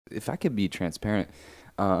If I could be transparent,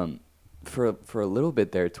 for a little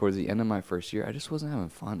bit there, towards the end of my first year, I just wasn't having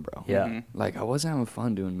fun, bro. Yeah. Like, I wasn't having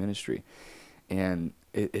fun doing ministry, and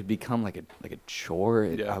it become like a chore.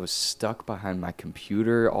 I was stuck behind my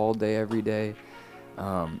computer all day, every day,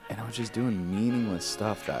 and I was just doing meaningless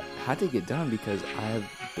stuff that had to get done because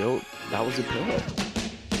that was a pillar.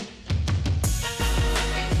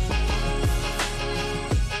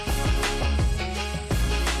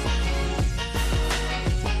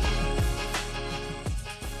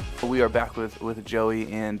 We are back with Joey,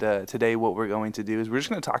 and today what we're going to do is we're just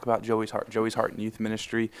going to talk about Joey's Heart in Youth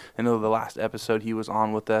Ministry. I know the last episode he was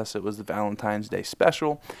on with us, it was the Valentine's Day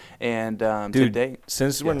special, and Dude, today...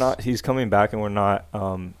 since he's coming back and we're not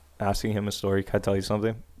asking him a story, can I tell you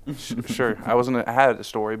something? Sure. I had a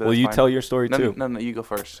story, but Will you fine. tell your story too? No, you go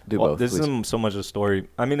first. Do both, this please. isn't so much a story.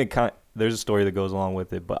 I mean, there's a story that goes along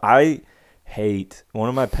with it, but I hate, one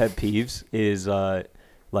of my pet peeves is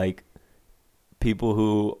like people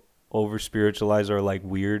who over spiritualize or like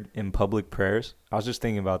weird in public prayers. I was just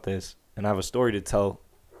thinking about this, and I have a story to tell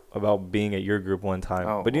about being at your group one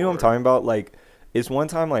time. But you know what I'm talking about? Like, it's one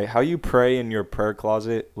time, like, how you pray in your prayer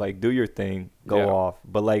closet, like, do your thing, go off.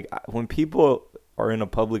 But like, when people are in a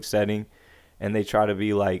public setting and they try to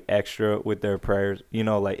be like extra with their prayers, you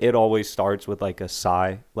know, like, it always starts with like a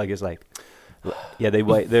sigh. Like, it's like, yeah,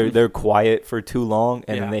 they're quiet for too long,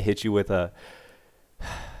 and then they hit you with a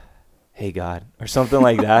hey God, or something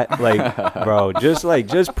like that. Like, bro,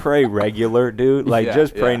 just pray regular, dude. Like,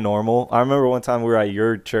 just pray normal. I remember one time we were at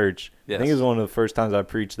your church. I think it was one of the first times I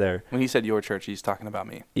preached there. When he said your church, he's talking about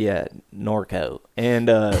me. Yeah, Norco. And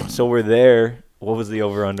so we're there. What was the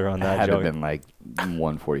over-under on that, It had to Joey? have been like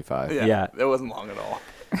 145. Yeah. It wasn't long at all.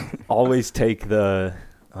 Always take the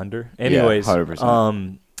under. Anyways,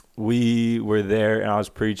 100%. We were there, and I was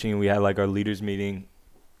preaching. We had like our leaders meeting.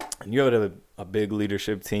 And you had a big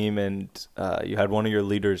leadership team, and you had one of your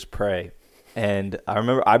leaders pray. And I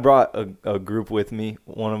remember I brought a group with me.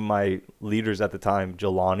 One of my leaders at the time,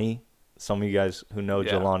 Jelani. Some of you guys who know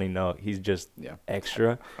Jelani know he's just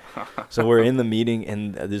extra. So we're in the meeting,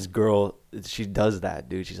 and this girl, she does that,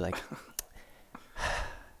 dude. She's like,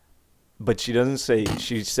 but she doesn't say,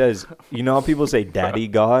 she says, you know how people say daddy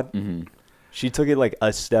God? Mm-hmm. She took it like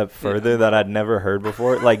a step further that I'd never heard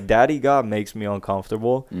before. Like, daddy God makes me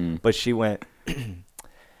uncomfortable. But she went,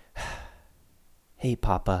 hey,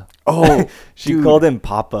 Papa. Oh, she called him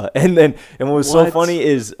Papa. And what was so funny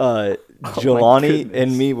is Jelani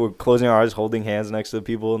and me were closing our eyes, holding hands next to the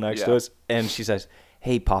people next to us. And she says,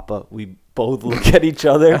 hey, Papa. We both look at each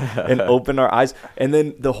other and open our eyes. And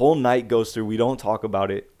then the whole night goes through. We don't talk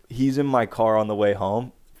about it. He's in my car on the way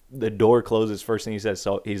home. The door closes. First thing he says,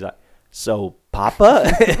 so he's like, so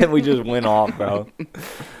Papa? And we just went off, bro.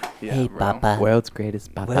 Yeah, hey, bro. Papa. World's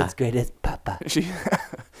greatest Papa. World's greatest Papa. She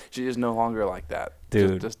is no longer like that.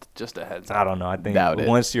 Dude. Just a heads up. I don't know. I think Doubt it.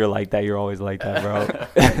 once you're like that, you're always like that,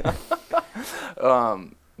 bro.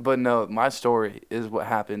 But no, my story is what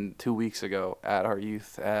happened 2 weeks ago at our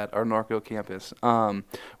Norco campus.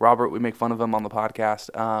 Robert, we make fun of him on the podcast,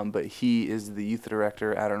 but he is the youth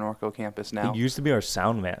director at our Norco campus now. He used to be our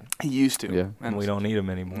sound man. He used to. Yeah. And we don't need him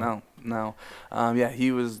anymore. No.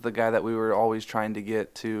 He was the guy that we were always trying to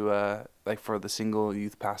get to, like, for the single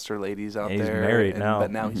youth pastor ladies out there. He's married now. But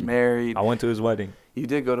now he's married. I went to his wedding. You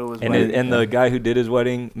did go to his wedding. And the guy who did his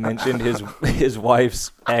wedding mentioned his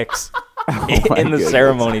wife's ex my in the goodness.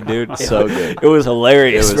 ceremony, dude. So good. It was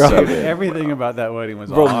hilarious, It was bro. so good. Everything about that wedding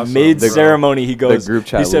was Bro, awesome. mid-ceremony, he goes, group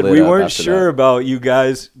chat he said, lit we up weren't after sure that. about you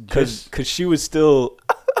guys because she was still,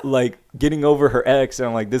 like, getting over her ex. And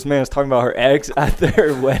I'm like, this man's talking about her ex at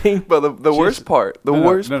their wedding. But the worst part,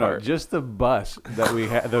 just the bus that we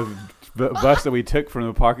had, the bus that we took from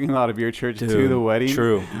the parking lot of your church to the wedding.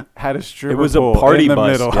 True. Had a stripper It was a pole party in the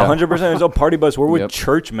bus. middle. 100% it was a party bus. We're with Yep.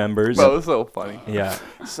 church members. Bro, it was so funny. Yeah.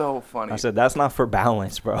 So funny. I said, that's not for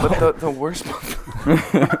balance, bro. But the worst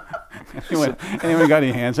part, Anyone got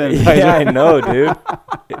any hand sanitizer? Yeah, I know, dude.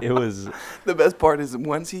 It was. the best part is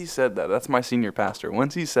once he said that, that's my senior pastor.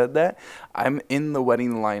 Once he said that, I'm in the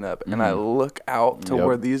wedding lineup and I look out to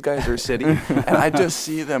where these guys are sitting and I just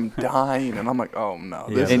see them dying and I'm like, oh no.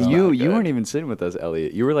 This And is you not good. weren't even sitting with us,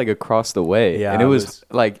 Elliot. You were like across the way. Yeah, and it I was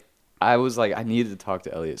like, I was like, I needed to talk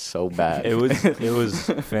to Elliot so bad. It was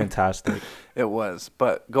fantastic. It was.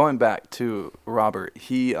 But going back to Robert,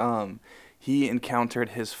 he he encountered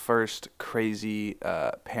his first crazy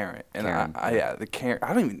parent, and Karen. the Karen.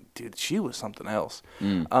 I don't even, dude. She was something else.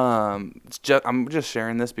 Mm. I'm just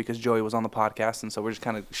sharing this because Joey was on the podcast, and so we're just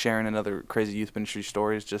kind of sharing another crazy youth ministry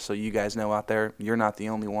stories, just so you guys know out there, you're not the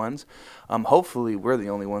only ones. Hopefully, we're the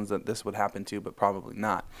only ones that this would happen to, but probably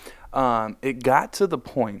not. It got to the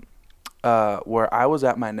point where I was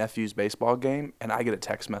at my nephew's baseball game, and I get a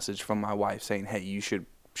text message from my wife saying, "Hey, you should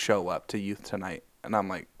show up to youth tonight." And I'm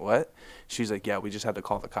like, "What?" She's like, "Yeah, we just had to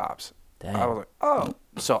call the cops." Dang. I was like, "Oh."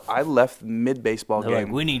 So I left mid-baseball They're game.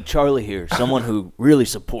 like, we need Charlie here, someone who really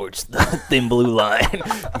supports the thin blue line.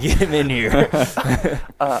 Get him in here.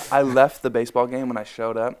 I left the baseball game when I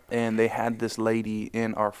showed up, and they had this lady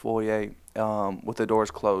in our foyer with the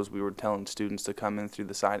doors closed. We were telling students to come in through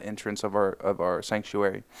the side entrance of our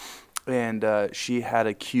sanctuary. And she had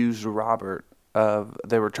accused Robert of,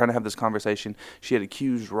 they were trying to have this conversation. She had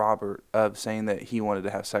accused Robert of saying that he wanted to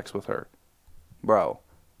have sex with her. Bro.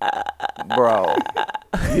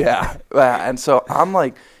 Yeah. And so I'm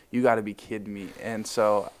like, you got to be kidding me. And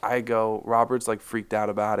so I go, Robert's like freaked out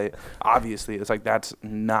about it. Obviously, it's like, that's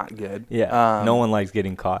not good. Yeah. No one likes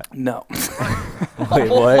getting caught. No. Wait,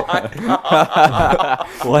 what?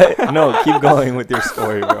 What? No, keep going with your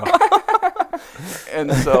story, bro.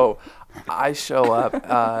 And so I show up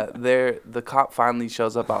the cop finally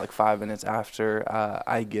shows up about like 5 minutes after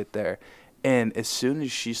I get there, and as soon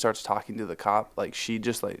as she starts talking to the cop, like, she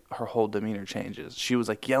just, like, her whole demeanor changes. She was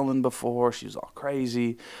like yelling before, she was all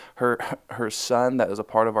crazy. Her son that was a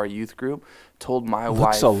part of our youth group told my wife,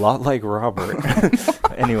 looks a lot like Robert.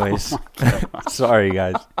 Anyways, sorry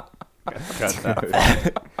guys.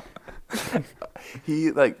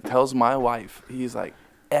 He like tells my wife, he's like,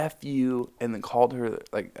 F you, and then called her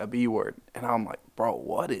like a B word. And I'm like, bro,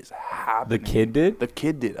 what is happening? The kid did? The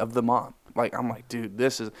kid did, of the mom. Like, I'm like, dude,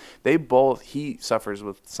 he suffers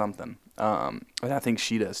with something. And I think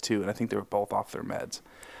she does too. And I think they were both off their meds.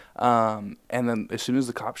 And then as soon as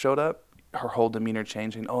the cop showed up, her whole demeanor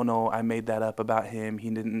changed. And, oh no, I made that up about him. He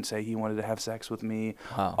didn't say he wanted to have sex with me.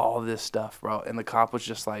 Wow. All this stuff, bro. And the cop was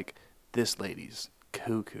just like, this lady's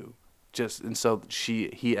cuckoo. And so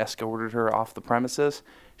he escorted her off the premises.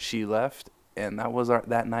 She left, and that was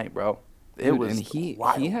that night, bro. It Dude, was and he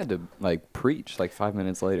wild. had to like preach like 5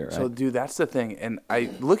 minutes later, right? So, dude, that's the thing. And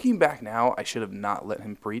looking back now, I should have not let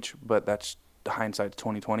him preach, but that's hindsight's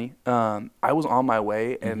 2020. I was on my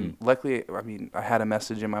way, and luckily, I mean, I had a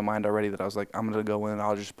message in my mind already that I was like, I'm gonna go in and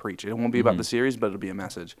I'll just preach. It won't be about the series, but it'll be a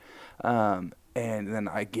message. And then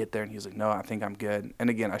I get there, and he's like, no, I think I'm good. And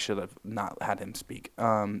again, I should have not had him speak.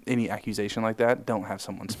 Any accusation like that, don't have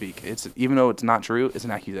someone speak. It's, even though it's not true, it's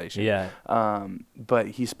an accusation. Yeah. But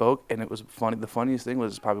he spoke, and it was funny. The funniest thing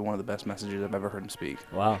was probably one of the best messages I've ever heard him speak.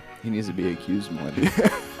 Wow. He needs to be accused more. Dude.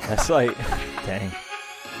 That's like, dang.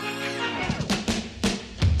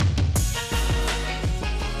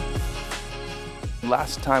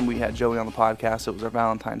 Last time we had Joey on the podcast, it was our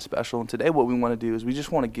Valentine's special. And today what we want to do is we just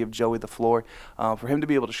want to give Joey the floor for him to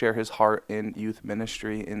be able to share his heart in youth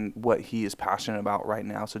ministry and what he is passionate about right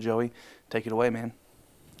now. So, Joey, take it away, man.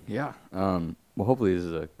 Yeah. Well, hopefully this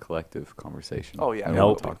is a collective conversation. Oh, yeah. I don't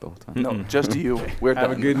Nope. talk the whole time. No, just to you. We're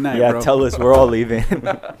Have done. a good night, Yeah, bro. tell us we're all leaving.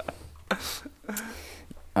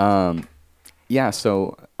 Yeah,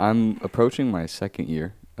 so I'm approaching my second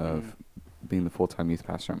year of being the full-time youth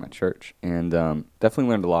pastor at my church, and definitely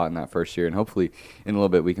learned a lot in that first year. And hopefully, in a little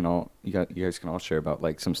bit, you guys can all share about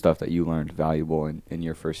like some stuff that you learned valuable in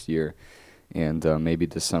your first year, and maybe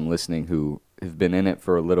to some listening who have been in it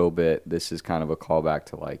for a little bit. This is kind of a callback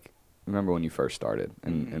to like remember when you first started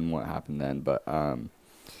and what happened then. But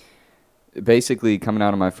basically, coming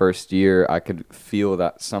out of my first year, I could feel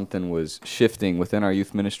that something was shifting within our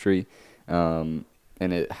youth ministry, and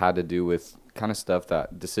it had to do with kind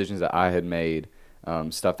of decisions that I had made,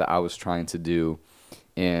 stuff that I was trying to do.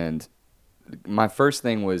 And my first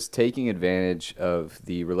thing was taking advantage of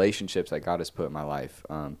the relationships that God has put in my life,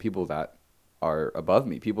 people that are above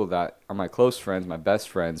me, people that are my close friends, my best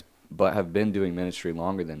friends, but have been doing ministry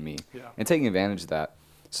longer than me, and taking advantage of that.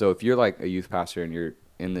 So if you're like a youth pastor and you're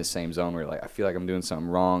in this same zone where you're like, I feel like I'm doing something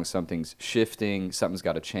wrong, something's shifting, something's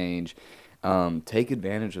got to change, take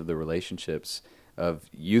advantage of the relationships of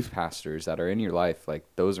youth pastors that are in your life, like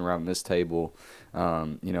those around this table,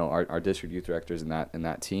 our district youth directors and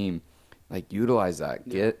that team. Like, utilize that.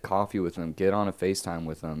 Get coffee with them, get on a FaceTime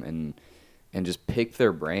with them, and just pick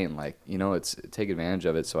their brain. Like, it's take advantage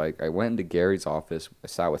of it. So I went into Gary's office. I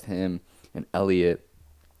sat with him and Elliot,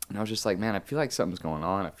 and I was just like, man, I feel like something's going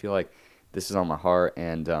on. I feel like this is on my heart.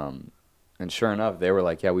 And sure enough, they were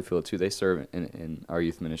like, yeah, we feel it too. They serve in our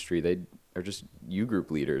youth ministry. are just U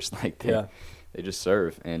group leaders. Like they just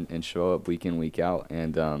serve and show up week in, week out.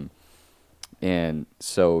 And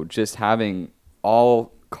so just having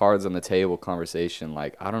all cards on the table conversation,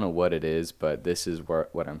 like, I don't know what it is, but this is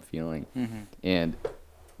what I'm feeling. And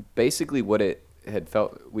basically what it had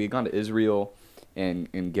felt, we had gone to Israel,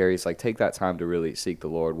 and Gary's like, take that time to really seek the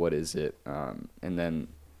Lord. What is it? And then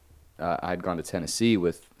I'd gone to Tennessee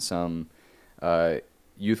with some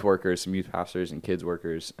youth workers, some youth pastors and kids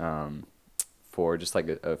workers for just like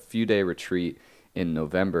a few-day retreat in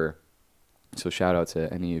November. So shout out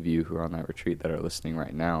to any of you who are on that retreat that are listening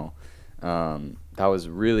right now. That was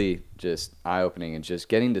really just eye-opening, and just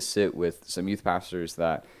getting to sit with some youth pastors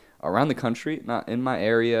that are around the country, not in my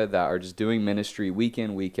area, that are just doing ministry week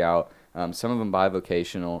in, week out. Some of them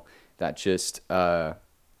bivocational, that just, are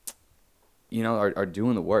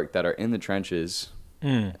doing the work, that are in the trenches.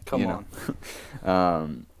 Come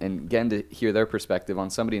on. And getting to hear their perspective on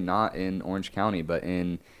somebody not in Orange County, but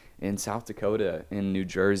in South Dakota, in New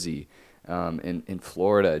Jersey, in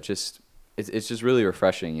Florida. It's just really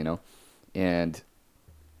refreshing, and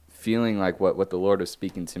feeling like what the Lord was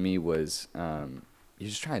speaking to me was, you're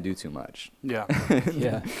just trying to do too much. Yeah.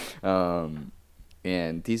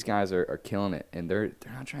 And these guys are killing it, and they're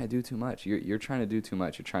not trying to do too much. You're trying to do too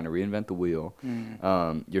much. You're trying to reinvent the wheel.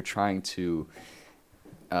 You're trying to,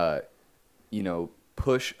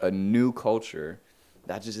 push a new culture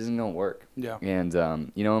that just isn't going to work. Yeah. And,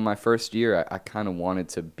 in my first year, I kind of wanted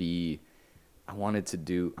to be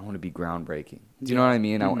groundbreaking. Do you know what I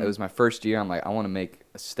mean? It was my first year. I'm like, I want to make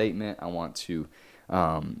a statement. I want to,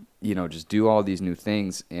 just do all these new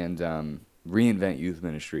things and reinvent youth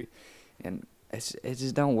ministry. And it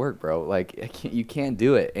just don't work, bro. Like, you can't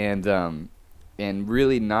do it. And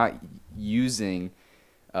really not using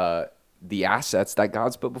the assets that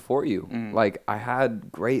God's put before you. Like, I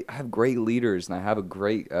have great leaders, and I have a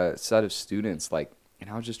great set of students. Like, and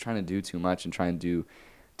I was just trying to do too much and trying to do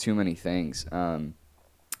too many things. I'm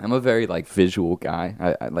a very visual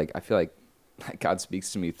guy. I feel like God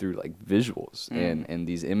speaks to me through visuals and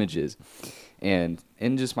these images, and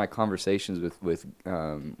in just my conversations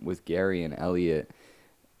with Gary and Elliot,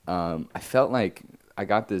 I felt like I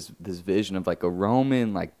got this vision of a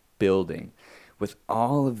Roman building with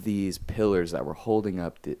all of these pillars that were holding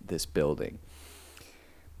up this building,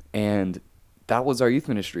 and that was our youth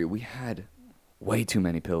ministry. We had way too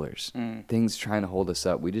many pillars, things trying to hold us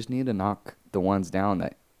up. We just need to knock the ones down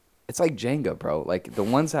that, it's like Jenga, bro. Like, the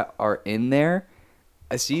ones that are in there,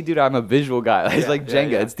 I see, dude, I'm a visual guy. It's like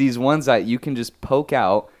Jenga. It's these ones that you can just poke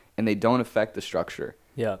out and they don't affect the structure.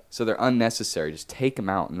 Yeah. So they're unnecessary. Just take them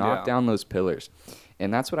out, knock down those pillars.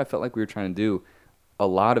 And that's what I felt like we were trying to do. A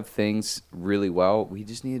lot of things really well. We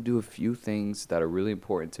just need to do a few things that are really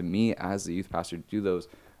important to me as the youth pastor, to do those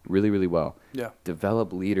really, really well. Yeah.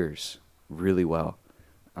 Develop leaders really well.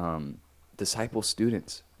 Disciple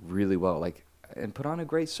students really well. And put on a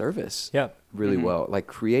great service really well.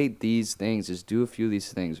 Create these things, just do a few of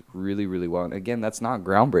these things really, really well. And again, that's not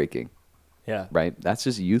groundbreaking. Yeah. Right? That's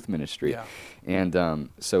just youth ministry. Yeah. And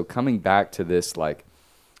so coming back to this,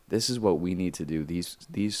 this is what we need to do.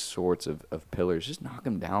 These sorts of pillars, just knock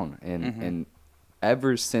them down. And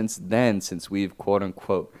ever since then, since we've quote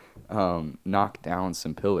unquote knocked down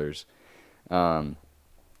some pillars,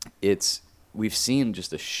 we've seen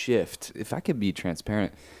just a shift. If I could be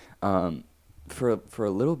transparent, for a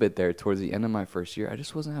little bit there towards the end of my first year, I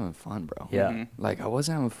just wasn't having fun, bro. Yeah. I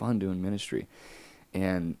wasn't having fun doing ministry,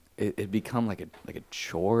 and it become like a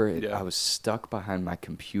chore. I was stuck behind my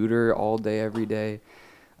computer all day, every day.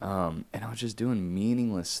 And I was just doing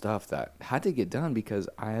meaningless stuff that had to get done because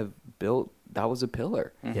I have built, that was a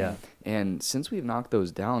pillar. Yeah. And since we've knocked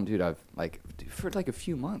those down, dude, I've for a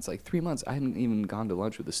few months, 3 months, I hadn't even gone to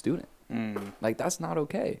lunch with a student. That's not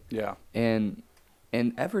okay. Yeah.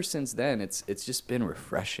 And ever since then, it's just been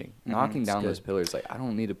refreshing. Knocking down those pillars. I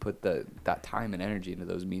don't need to put that time and energy into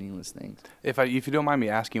those meaningless things. If you don't mind me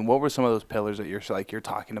asking, what were some of those pillars that you're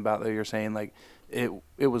talking about, that you're saying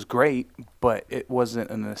it was great, but it wasn't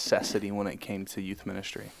a necessity when it came to youth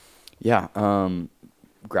ministry? Yeah.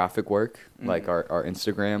 Graphic work, our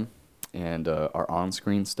Instagram and our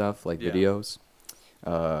on-screen stuff, videos.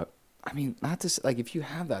 I mean, not to if you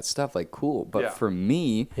have that stuff, cool. But for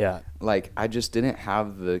me, I just didn't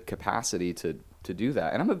have the capacity to do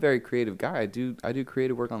that. And I'm a very creative guy. I do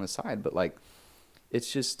creative work on the side, but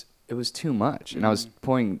it was too much. And I was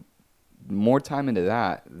pouring more time into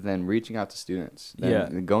that than reaching out to students,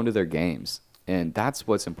 than going to their games. And that's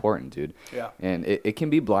what's important, dude. Yeah. And it can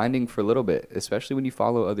be blinding for a little bit, especially when you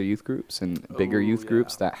follow other youth groups and bigger youth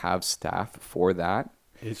groups that have staff for that.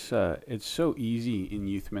 It's so easy in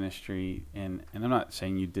youth ministry, and I'm not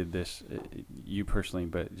saying you did this, you personally,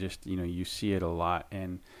 but just, you see it a lot.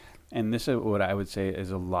 And this is what I would say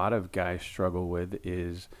is a lot of guys struggle with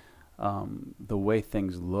is the way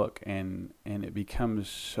things look, and it becomes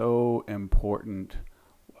so important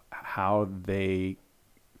how they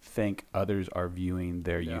think others are viewing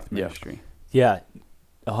their youth ministry. Yeah,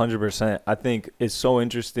 100%. I think it's so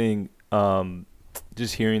interesting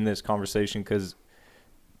just hearing this conversation because,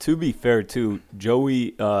 to be fair, too,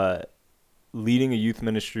 Joey leading a youth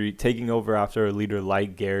ministry, taking over after a leader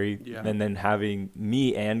like Gary, and then having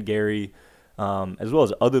me and Gary, as well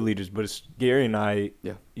as other leaders, but it's Gary and I,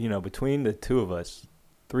 between the two of us,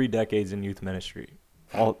 3 decades in youth ministry.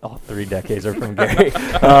 All 3 decades are from Gary,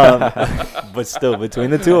 but still between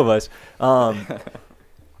the two of us.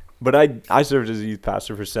 But I served as a youth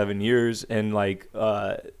pastor for 7 years, and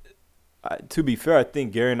to be fair, I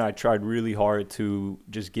think Gary and I tried really hard to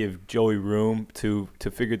just give Joey room to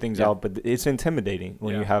figure things out, but it's intimidating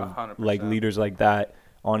when you have 100%. like leaders like that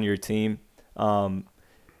on your team.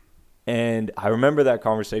 And I remember that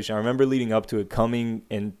conversation. I remember leading up to it, coming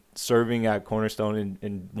and serving at Cornerstone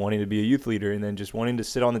and wanting to be a youth leader, and then just wanting to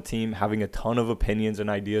sit on the team, having a ton of opinions and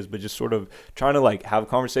ideas, but just sort of trying to have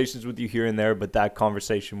conversations with you here and there. But that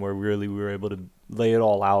conversation where really we were able to lay it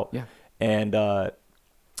all out. Yeah. And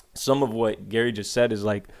some of what Gary just said is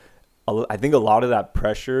I think a lot of that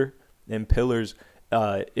pressure and pillars,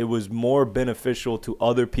 it was more beneficial to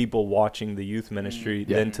other people watching the youth ministry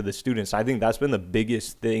than to the students. I think that's been the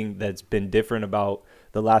biggest thing that's been different about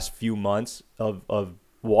the last few months of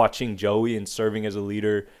watching Joey and serving as a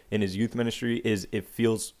leader in his youth ministry is it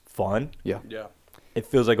feels fun. Yeah. It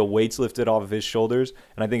feels like a weight's lifted off of his shoulders.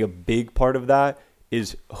 And I think a big part of that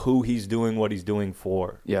is who he's doing what he's doing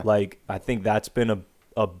for. Yeah. I think that's been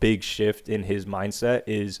a big shift in his mindset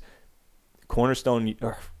is Cornerstone.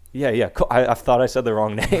 I thought I said the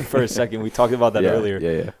wrong name for a second. We talked about that earlier.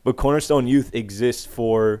 Yeah. But Cornerstone Youth exists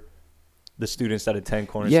for the students that attend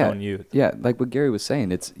Cornerstone Youth. Yeah, like what Gary was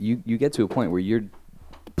saying, it's you get to a point where you're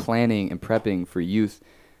planning and prepping for youth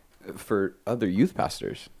for other youth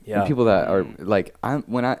pastors. Yeah. And people that are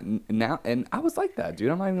I was like that, dude.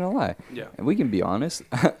 I'm not even gonna lie. Yeah. And we can be honest.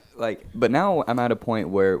 But now I'm at a point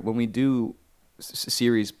where when we do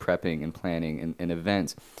series prepping and planning and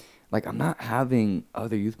events, I'm not having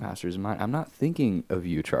other youth pastors in mind. I'm not thinking of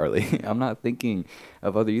you, Charlie. I'm not thinking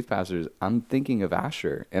of other youth pastors. I'm thinking of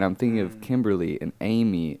Asher, and I'm thinking of Kimberly and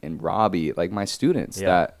Amy and Robbie, my students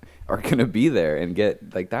that are gonna be there and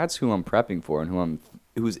get that's who I'm prepping for and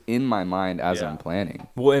who's in my mind as I'm planning.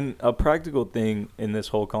 Well, and a practical thing in this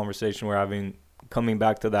whole conversation we're having, coming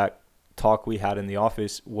back to that talk we had in the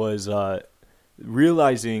office, was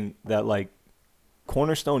realizing that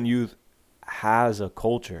Cornerstone Youth has a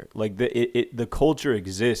culture. The culture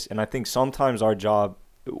exists, and I think sometimes our job,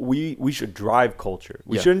 we should drive culture.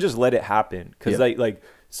 We shouldn't just let it happen, because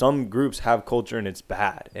some groups have culture and it's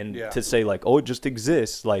bad, and to say it just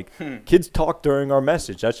exists, kids talk during our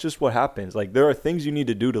message, that's just what happens. There are things you need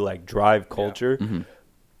to do to drive culture,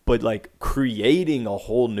 but creating a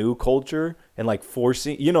whole new culture and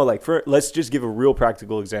forcing, let's just give a real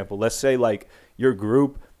practical example. Let's say your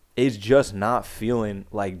group is just not feeling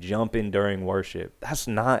jumping during worship. That's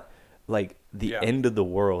not the end of the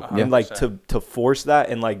world. 100%. And to force that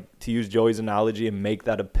and to use Joey's analogy and make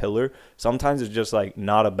that a pillar, sometimes it's just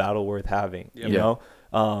not a battle worth having, you know?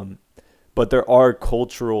 But there are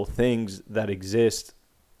cultural things that exist.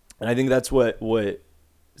 And I think that's what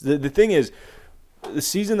the thing is, the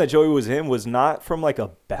season that Joey was in was not from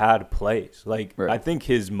a bad place. Right. I think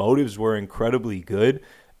his motives were incredibly good.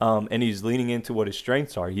 And he's leaning into what his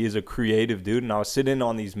strengths are. He is a creative dude, and I was sitting in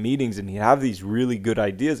on these meetings, and he'd have these really good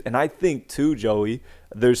ideas. And I think, too, Joey,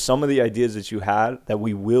 there's some of the ideas that you had that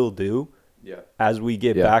we will do as we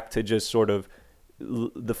get back to just sort of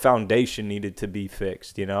the foundation needed to be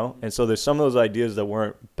fixed, And so there's some of those ideas that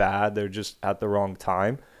weren't bad. They're just at the wrong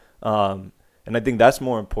time. And I think that's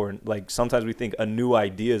more important. Sometimes we think a new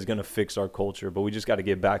idea is going to fix our culture, but we just got to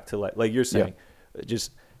get back to, like you're saying,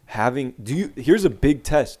 just – here's a big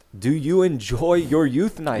test. Do you enjoy your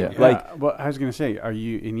youth night? Well, I was gonna say, and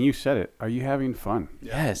you said it, are you having fun?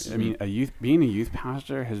 Yes. I mean, being a youth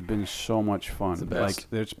pastor has been so much fun.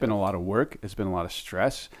 There's been a lot of work, it's been a lot of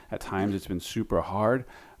stress. At times it's been super hard,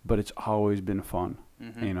 but it's always been fun.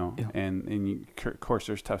 And of course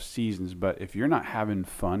there's tough seasons, but if you're not having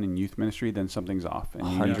fun in youth ministry, then something's off, and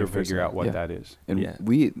you need to figure out what that is. And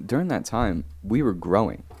we, during that time, we were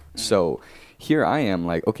growing. So here I am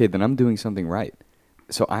okay, then I'm doing something right.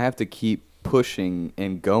 So I have to keep pushing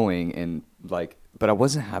and going and but I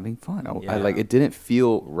wasn't having fun. I Yeah. like, it didn't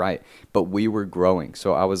feel right, but we were growing.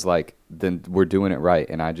 So I was like, then we're doing it right.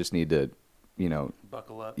 And I just need to,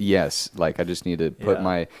 Buckle up. yes, like I just need to put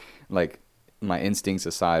Yeah. my instincts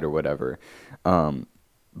aside or whatever.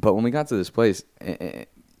 But when we got to this place,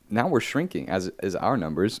 now we're shrinking as our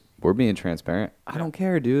numbers. We're being transparent. I don't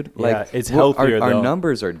care, dude. Yeah, Like it's healthier, our though.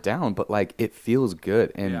 numbers are down, but like it feels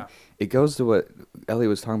good, and Yeah. it goes to what Ellie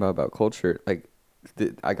was talking about culture. Like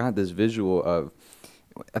I got this visual of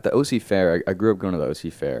at the OC fair. I grew up going to the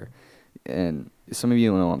OC fair, and some of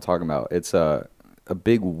you know what I'm talking about. It's a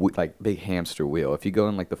big big hamster wheel. If you go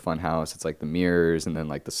in like the fun house, it's like the mirrors and then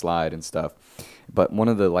like the slide and stuff. But one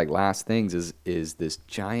of the like last things is this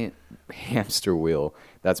giant hamster wheel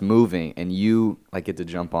that's moving, and you like get to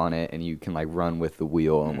jump on it and you can like run with the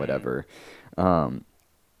wheel and whatever.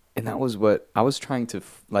 And that was what I was trying to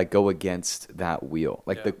like go against that wheel.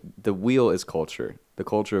 Like the wheel is culture, the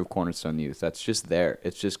culture of Cornerstone Youth. That's just there.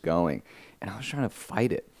 It's just going. And I was trying to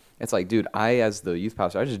fight it. It's like, dude, as the youth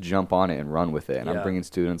pastor, I just jump on it and run with it. And I'm bringing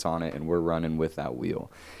students on it and we're running with that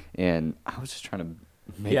wheel. And I was just trying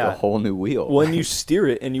to make a whole new wheel. When you steer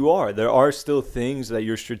it, and there are still things that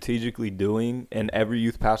you're strategically doing, and every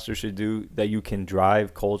youth pastor should do, that you can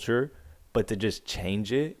drive culture, but to just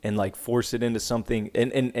change it and like force it into something.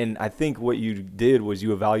 And I think what you did was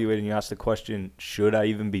you evaluated and you asked the question, should I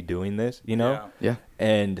even be doing this? Yeah.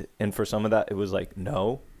 And for some of that, it was like,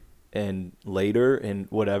 no. And later and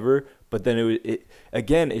whatever, but then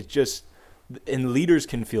it's just, and leaders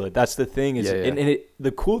can feel it. That's the thing is, and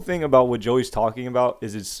the cool thing about what Joey's talking about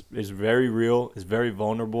is it's very real, it's very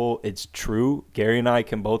vulnerable, it's true. Gary and I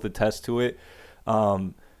can both attest to it,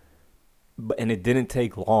 and it didn't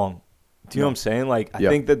take long. Do you know what I'm saying? Like I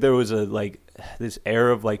think that there was this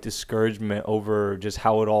air of like discouragement over just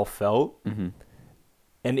how it all felt. Mm-hmm.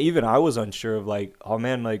 And even I was unsure of like, oh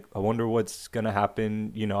man, like I wonder what's going to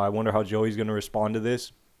happen. I wonder how Joey's going to respond to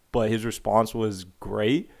this. But his response was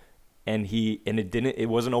great. And it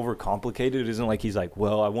wasn't overcomplicated. It isn't like he's like,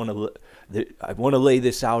 well, I want to lay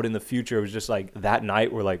this out in the future. It was just like that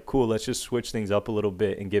night we're like, cool, let's just switch things up a little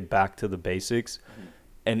bit and get back to the basics. Mm-hmm.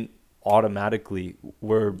 And automatically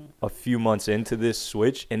we're a few months into this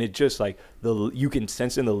switch, and it just like you can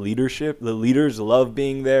sense in the leadership, the leaders love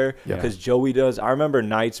being there because Joey does. I remember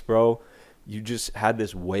nights, bro, you just had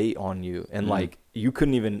this weight on you, and like you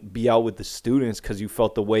couldn't even be out with the students because you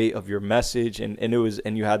felt the weight of your message, and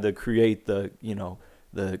you had to create the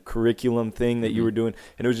the curriculum thing that you were doing,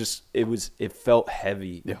 and it felt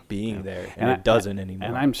heavy being there, and it doesn't anymore.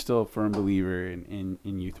 And I'm still a firm believer in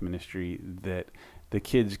youth ministry that the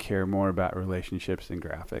kids care more about relationships than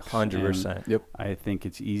graphics. 100%. Yep. I think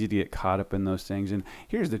it's easy to get caught up in those things. And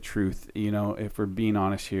here's the truth, if we're being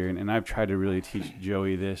honest here, and I've tried to really teach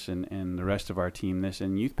Joey this and the rest of our team this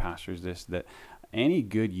and youth pastors this, that any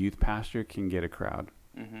good youth pastor can get a crowd.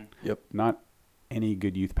 Mm-hmm. Yep. Not any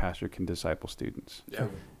good youth pastor can disciple students. Yeah.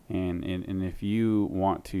 And if you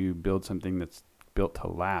want to build something that's built to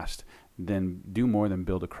last, then do more than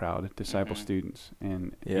build a crowd, disciple students.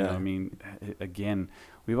 And again,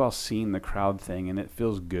 we've all seen the crowd thing, and it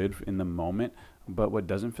feels good in the moment, but what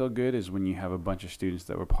doesn't feel good is when you have a bunch of students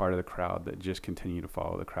that were part of the crowd that just continue to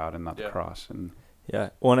follow the crowd and not the cross. And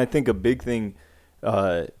well, and I think a big thing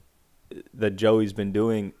that Joey's been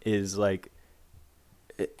doing is like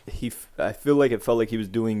I feel like it felt like he was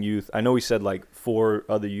doing youth. I know he said like 4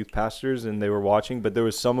 other youth pastors and they were watching, but there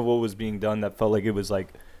was some of what was being done that felt like it was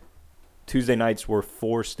like Tuesday nights were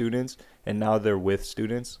for students, and now they're with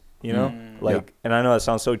students, and I know that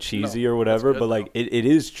sounds so cheesy or whatever, but like it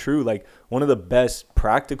is true. Like one of the best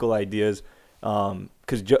practical ideas,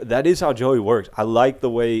 because that is how Joey works. I like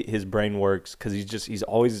the way his brain works because he's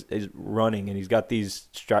always running, and he's got these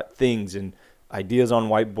things and ideas on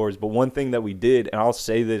whiteboards. But one thing that we did, and I'll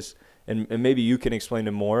say this, and maybe you can explain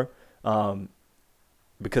it more,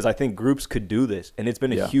 because I think groups could do this, and it's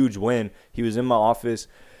been a huge win. He was in my office.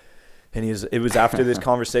 And it was after this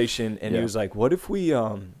conversation, and he was like, what if we,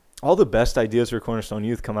 all the best ideas for Cornerstone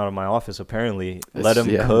Youth come out of my office, apparently. Let him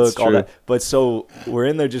cook, all that. But so we're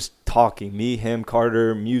in there just talking, me, him,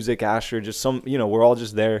 Carter, music, Asher, just we're all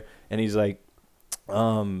just there. And he's like,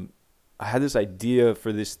 I had this idea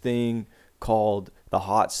for this thing called the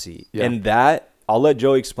hot seat. Yeah. And that, I'll let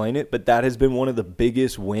Joey explain it, but that has been one of the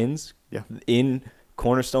biggest wins in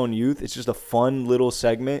Cornerstone Youth. It's just a fun little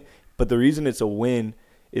segment. But the reason it's a win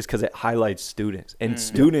is because it highlights students, and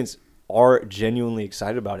students are genuinely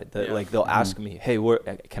excited about it. That like they'll ask me, "Hey,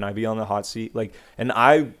 can I be on the hot seat?" Like, and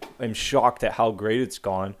I am shocked at how great it's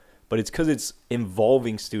gone. But it's because it's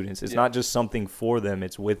involving students. It's not just something for them;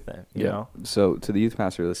 it's with them. You know. So to the youth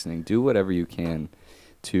pastor listening, do whatever you can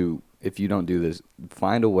to if you don't do this,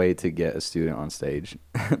 find a way to get a student on stage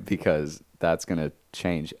because that's going to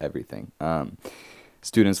change everything.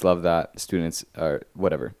 Students love that. Students are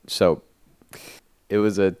whatever. So it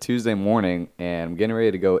was a Tuesday morning, and I'm getting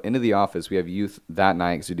ready to go into the office. We have youth that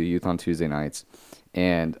night because we do youth on Tuesday nights.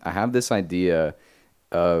 And I have this idea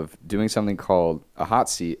of doing something called a hot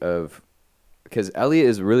seat because Elliot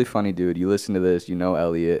is a really funny dude. You listen to this, you know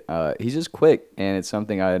Elliot. He's just quick, and it's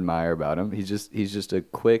something I admire about him. He's just a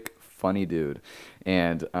quick, funny dude.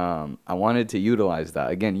 And I wanted to utilize that.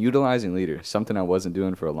 Again, utilizing leaders, something I wasn't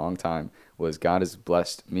doing for a long time. Was God has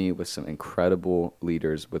blessed me with some incredible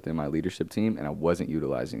leaders within my leadership team, and I wasn't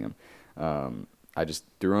utilizing them. I just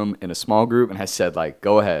threw them in a small group, and I said, like,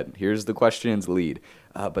 go ahead. Here's the questions, lead.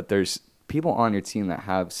 But there's people on your team that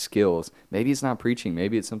have skills. Maybe it's not preaching.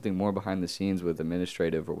 Maybe it's something more behind the scenes with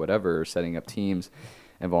administrative or whatever, or setting up teams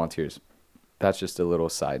and volunteers. That's just a little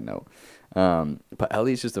side note. But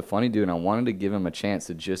Ellie's just a funny dude, and I wanted to give him a chance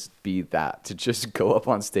to just be that, to just go up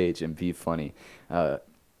on stage and be funny.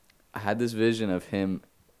 I had this vision of him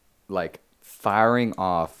like firing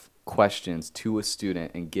off questions to a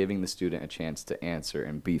student and giving the student a chance to answer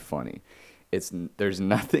and be funny. There's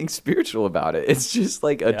nothing spiritual about it. It's just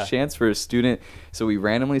like a chance for a student. So we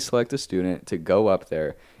randomly select a student to go up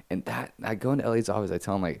there, and I go into Ellie's office. I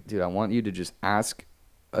tell him, like, dude, I want you to just ask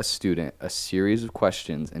a student a series of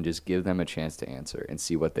questions and just give them a chance to answer and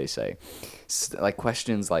see what they say. Like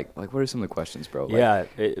questions like what are some of the questions, bro?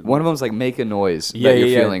 Like, one of them's like, make a noise that you're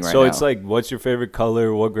feeling right now. So it's like, what's your favorite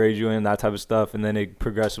color? What grade you in? That type of stuff. And then it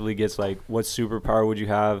progressively gets like, what superpower would you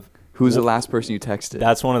have? Who's the last person you texted?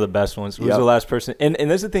 That's one of the best ones. Who's the last person? And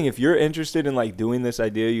that's the thing. If you're interested in like doing this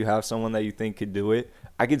idea, you have someone that you think could do it.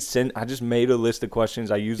 I just made a list of questions.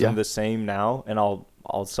 I use them the same now, and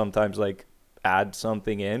I'll sometimes like add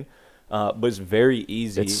something in, but it's very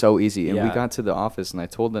easy. It's so easy. And we got to the office, and I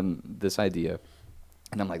told them this idea,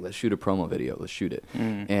 and I'm like, let's shoot a promo video. Let's shoot it.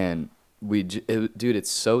 And dude,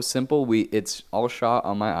 it's so simple. It's all shot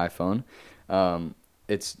on my iPhone.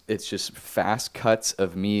 It's just fast cuts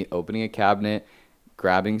of me opening a cabinet,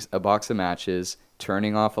 grabbing a box of matches,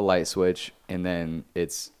 turning off a light switch, and then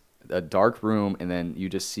it's a dark room, and then you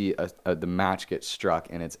just see the match get struck,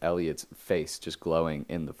 and it's Elliot's face just glowing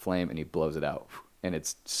in the flame, and he blows it out. And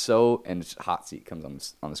it's hot seat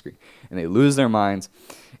comes on the screen, and they lose their minds.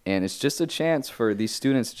 And it's just a chance for these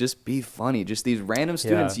students to just be funny. Just these random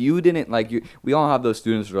students you didn't like. We all have those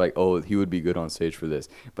students who are like, oh, he would be good on stage for this.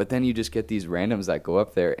 But then you just get these randoms that go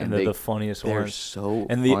up there, and they're the funniest ones. They're so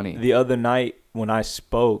funny. The other night when I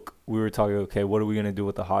spoke, we were talking, okay, what are we gonna do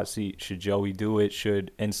with the hot seat? Should Joey do it?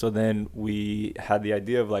 And so then we had the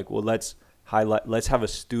idea of like, well, let's have a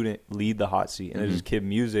student lead the hot seat, and there's this kid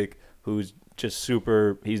Music who's just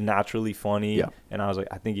he's naturally funny, and I was like,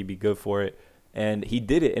 I think he'd be good for it. And he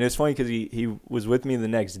did it. And it's funny because he was with me the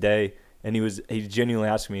next day, and he genuinely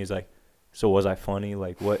asked me, he's like, so was I funny?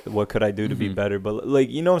 Like, what could I do to be better? But like,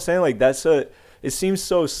 you know what I'm saying? Like, it seems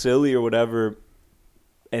so silly or whatever.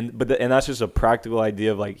 And that's just a practical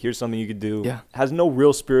idea of like, here's something you could do. Yeah. Has no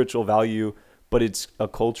real spiritual value, but it's a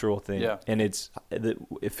cultural thing. Yeah. And it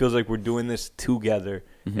feels like we're doing this together,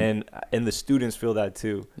 and the students feel that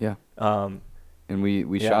too. Yeah. And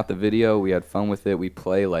we shot the video. We had fun with it. We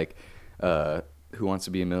play like Who Wants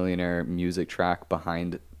to Be a Millionaire music track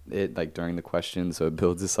behind it, like during the questions, so it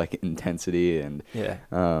builds this like intensity. And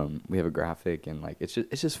we have a graphic, and like it's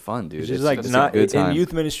just fun, dude. It's just like not a good time. In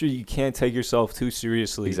youth ministry, you can't take yourself too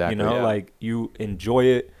seriously. Exactly. You know, like you enjoy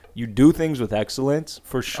it. You do things with excellence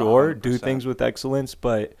for sure. 100%. Do things with excellence,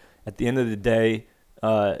 but at the end of the day,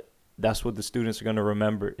 that's what the students are going to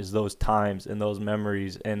remember, is those times and those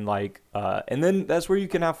memories. And like, and then that's where you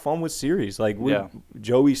can have fun with series. Like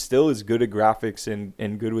Joey still is good at graphics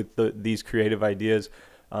and good with these creative ideas.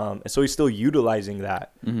 And so he's still utilizing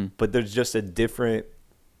that, but there's just a different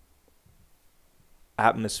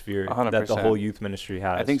atmosphere 100%. That the whole youth ministry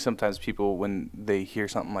has. I think sometimes people, when they hear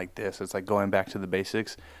something like this, it's like going back to the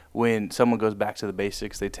basics. When someone goes back to the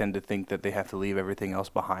basics, they tend to think that they have to leave everything else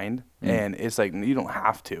behind. And it's like, you don't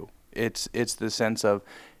have to. It's the sense of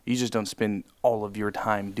you just don't spend all of your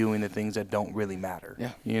time doing the things that don't really matter.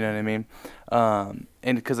 Yeah. You know what I mean?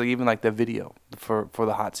 And because like, even like the video for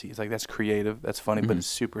the hot seat, it's like, that's creative, that's funny, but it's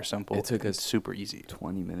super simple. It took us super easy.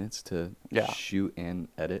 20 minutes to shoot and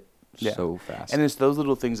edit. So fast. And it's those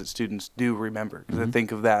little things that students do remember, because they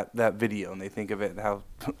think of that video, and they think of it,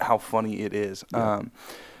 how funny it is.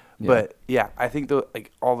 But I think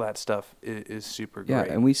like all that stuff is super great. Yeah,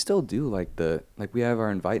 and we still do like we have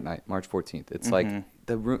our invite night, March 14th. It's like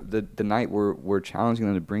the night we're challenging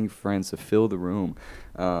them to bring friends to fill the room,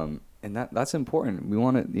 and that's important. We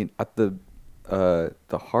want to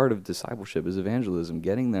the heart of discipleship is evangelism,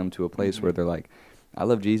 getting them to a place where they're like, I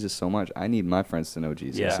love Jesus so much. I need my friends to know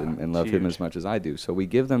Jesus and love him as much as I do. So we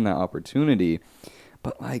give them that opportunity,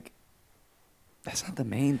 but like, that's not the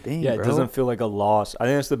main thing. Yeah, bro. It doesn't feel like a loss. I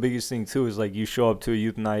think that's the biggest thing too. Is like you show up to a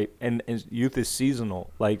youth night, and youth is seasonal.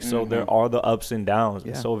 Like so, there are the ups and downs.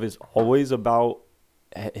 Yeah. So if it's always about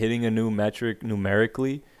hitting a new metric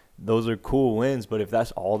numerically, those are cool wins. But if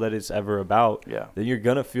that's all that it's ever about, then you're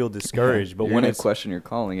gonna feel discouraged. But you're when gonna it's question your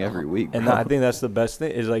calling every week, and I think that's the best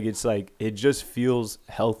thing. Is like it's like it just feels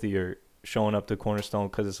healthier showing up to Cornerstone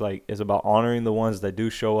because it's like it's about honoring the ones that do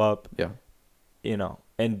show up. Yeah, you know.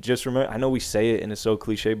 And just remember, I know we say it and it's so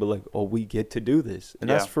cliche, but like, oh, we get to do this. And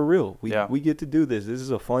that's for real. We get to do this. This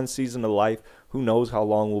is a fun season of life. Who knows how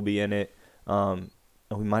long we'll be in it. And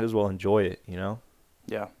we might as well enjoy it, you know?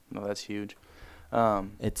 Yeah. No, that's huge.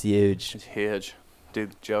 It's huge. It's huge.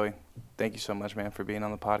 Dude, Joey, thank you so much, man, for being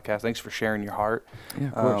on the podcast. Thanks for sharing your heart. Yeah,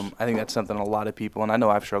 of course. I think that's something a lot of people, and I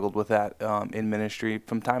know I've struggled with that in ministry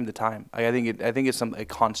from time to time. I think it's a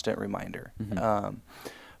constant reminder.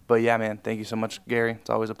 But yeah, man, thank you so much, Gary. It's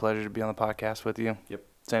always a pleasure to be on the podcast with you. Yep.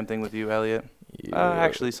 Same thing with you, Elliot. Yeah.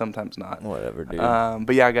 Actually, sometimes not. Whatever, dude.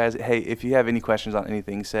 But yeah, guys, hey, if you have any questions on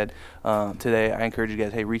anything said today, I encourage you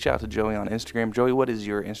guys, hey, reach out to Joey on Instagram. Joey, what is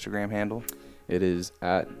your Instagram handle? It is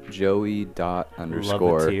at Joey._.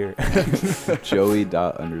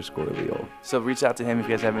 Joey._Leal. So reach out to him if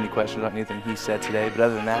you guys have any questions on anything he said today. But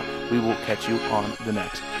other than that, we will catch you on the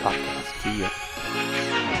next podcast. See ya.